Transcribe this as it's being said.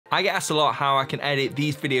I get asked a lot how I can edit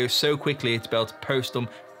these videos so quickly to be able to post them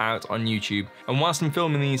out on YouTube. And whilst I'm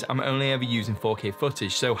filming these, I'm only ever using 4K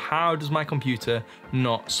footage. So how does my computer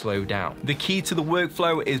not slow down? The key to the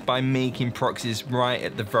workflow is by making proxies right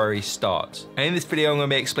at the very start. And in this video, I'm going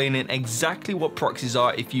to be explaining exactly what proxies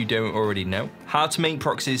are if you don't already know, how to make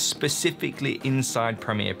proxies specifically inside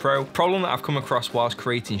Premiere Pro, problem that I've come across whilst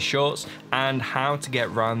creating shorts, and how to get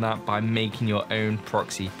around that by making your own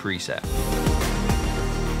proxy preset.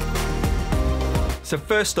 So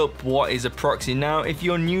first up, what is a proxy? Now, if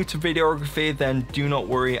you're new to videography, then do not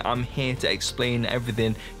worry, I'm here to explain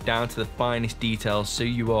everything down to the finest details so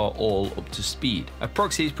you are all up to speed. A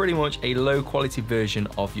proxy is pretty much a low quality version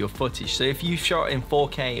of your footage. So if you shot in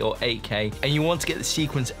 4K or 8K and you want to get the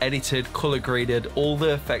sequence edited, color graded, all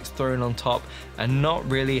the effects thrown on top, and not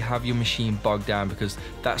really have your machine bogged down, because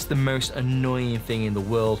that's the most annoying thing in the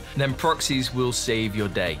world, then proxies will save your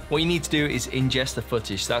day. What you need to do is ingest the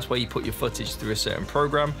footage. So that's where you put your footage through a certain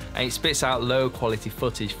program and it spits out low quality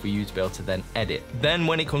footage for you to be able to then edit. Then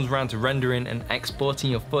when it comes around to rendering and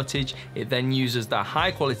exporting your footage, it then uses that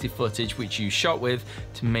high quality footage which you shot with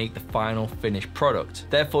to make the final finished product.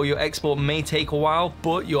 Therefore, your export may take a while,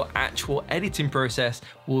 but your actual editing process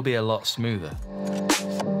will be a lot smoother.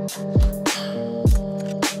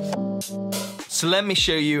 So let me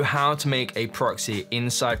show you how to make a proxy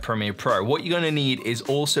inside Premiere Pro. What you're gonna need is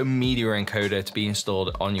also media encoder to be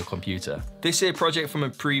installed on your computer. This is a project from a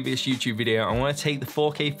previous YouTube video. I wanna take the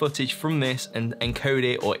 4K footage from this and encode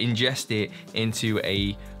it or ingest it into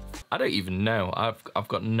a, I don't even know, I've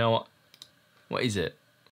got no, what is it?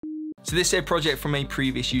 So this is a project from a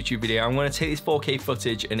previous YouTube video. I'm going to take this 4K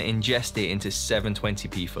footage and ingest it into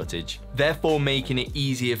 720p footage, therefore making it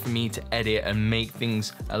easier for me to edit and make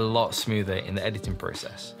things a lot smoother in the editing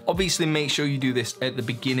process. Obviously, make sure you do this at the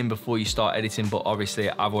beginning before you start editing, but obviously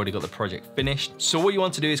I've already got the project finished. So what you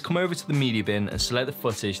want to do is come over to the media bin and select the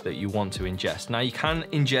footage that you want to ingest. Now you can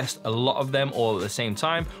ingest a lot of them all at the same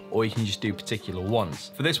time, or you can just do particular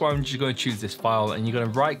ones. For this one, I'm just going to choose this file and you're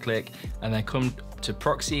going to right click and then come to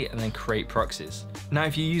proxy and then create proxies. Now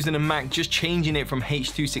if you're using a Mac, just changing it from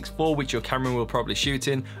H.264, which your camera will probably shoot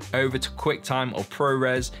in, over to QuickTime or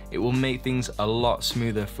ProRes, it will make things a lot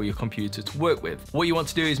smoother for your computer to work with. What you want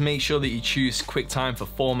to do is make sure that you choose QuickTime for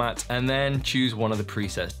format and then choose one of the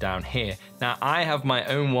presets down here. Now I have my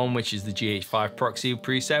own one, which is the GH5 proxy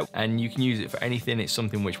preset, and you can use it for anything. It's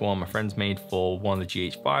something which one of my friends made for one of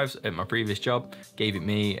the GH5s at my previous job, gave it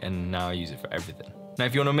me, and now I use it for everything. Now,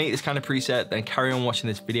 if you want to make this kind of preset, then carry on watching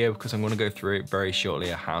this video because I'm going to go through it very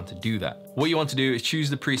shortly on how to do that. What you want to do is choose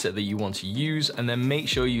the preset that you want to use and then make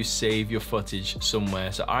sure you save your footage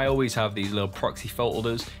somewhere. So I always have these little proxy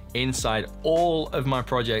folders inside all of my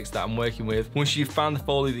projects that I'm working with. Once you've found the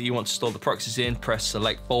folder that you want to store the proxies in, press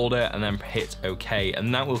select folder and then hit OK.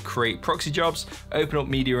 And that will create proxy jobs, open up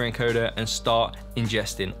media encoder and start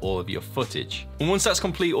ingesting all of your footage. And once that's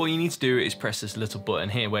complete, all you need to do is press this little button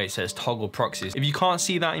here where it says toggle proxies. If you can't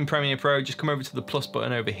see that in Premiere Pro, just come over to the plus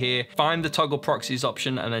button over here, find the toggle proxies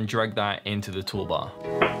option and then drag that into the toolbar.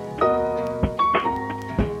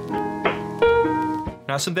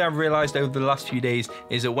 Now, something I've realized over the last few days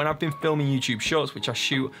is that when I've been filming YouTube shorts, which I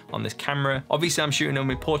shoot on this camera, obviously I'm shooting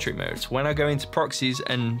them in portrait mode. So when I go into proxies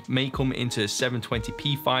and make them into a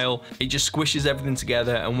 720p file, it just squishes everything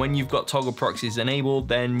together. And when you've got toggle proxies enabled,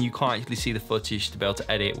 then you can't actually see the footage to be able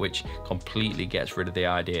to edit, which completely gets rid of the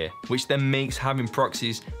idea, which then makes having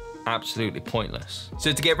proxies absolutely pointless.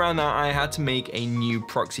 So to get around that, I had to make a new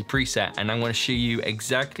proxy preset, and I'm going to show you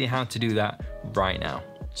exactly how to do that right now.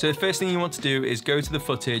 So the first thing you want to do is go to the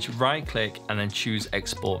footage, right click, and then choose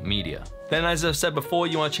export media. Then, as I've said before,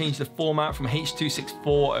 you want to change the format from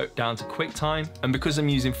H.264 down to QuickTime. And because I'm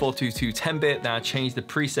using 422 10-bit, then I changed the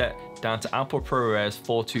preset down to Apple ProRes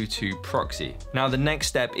 422 Proxy. Now the next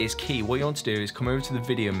step is key. What you want to do is come over to the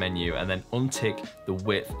video menu and then untick the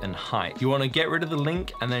width and height. You want to get rid of the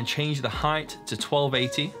link and then change the height to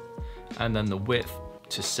 1280 and then the width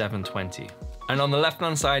to 720. And on the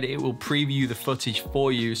left-hand side, it will preview the footage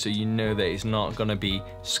for you so you know that it's not gonna be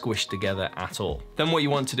squished together at all. Then what you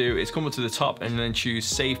want to do is come up to the top and then choose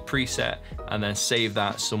Save Preset and then save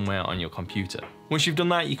that somewhere on your computer. Once you've done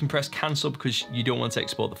that, you can press cancel because you don't want to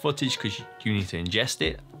export the footage because you need to ingest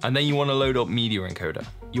it. And then you want to load up media encoder.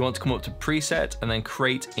 You want to come up to preset and then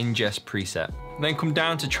create ingest preset. Then come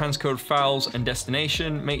down to transcode files and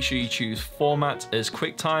destination. Make sure you choose format as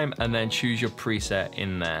QuickTime and then choose your preset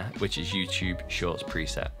in there, which is YouTube Shorts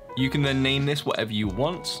preset. You can then name this whatever you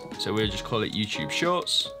want. So we'll just call it YouTube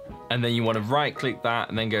Shorts. And then you want to right click that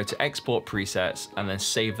and then go to export presets and then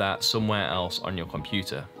save that somewhere else on your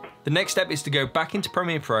computer. The next step is to go back into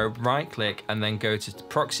Premiere Pro, right click, and then go to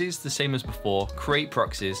Proxies, the same as before, create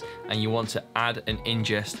Proxies, and you want to add an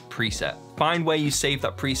ingest preset. Find where you save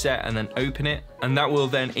that preset and then open it, and that will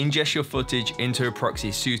then ingest your footage into a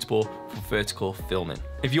proxy suitable for vertical filming.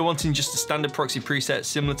 If you're wanting just a standard proxy preset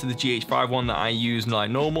similar to the GH5 one that I use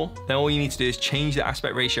like normal, then all you need to do is change the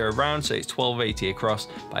aspect ratio around so it's 1280 across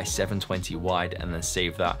by 720 wide, and then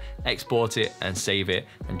save that, export it and save it,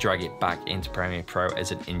 and drag it back into Premiere Pro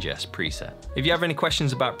as an ingest preset. If you have any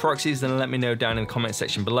questions about proxies, then let me know down in the comment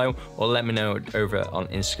section below, or let me know over on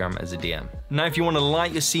Instagram as a DM. Now, if you want to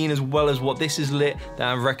light your scene as well as what this is lit, then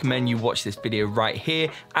I recommend you watch this video right here.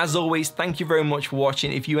 As always, thank you very much for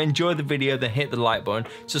watching. If you enjoyed the video, then hit the like button.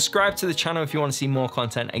 Subscribe to the channel if you want to see more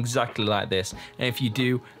content exactly like this. And if you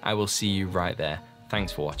do, I will see you right there.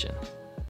 Thanks for watching.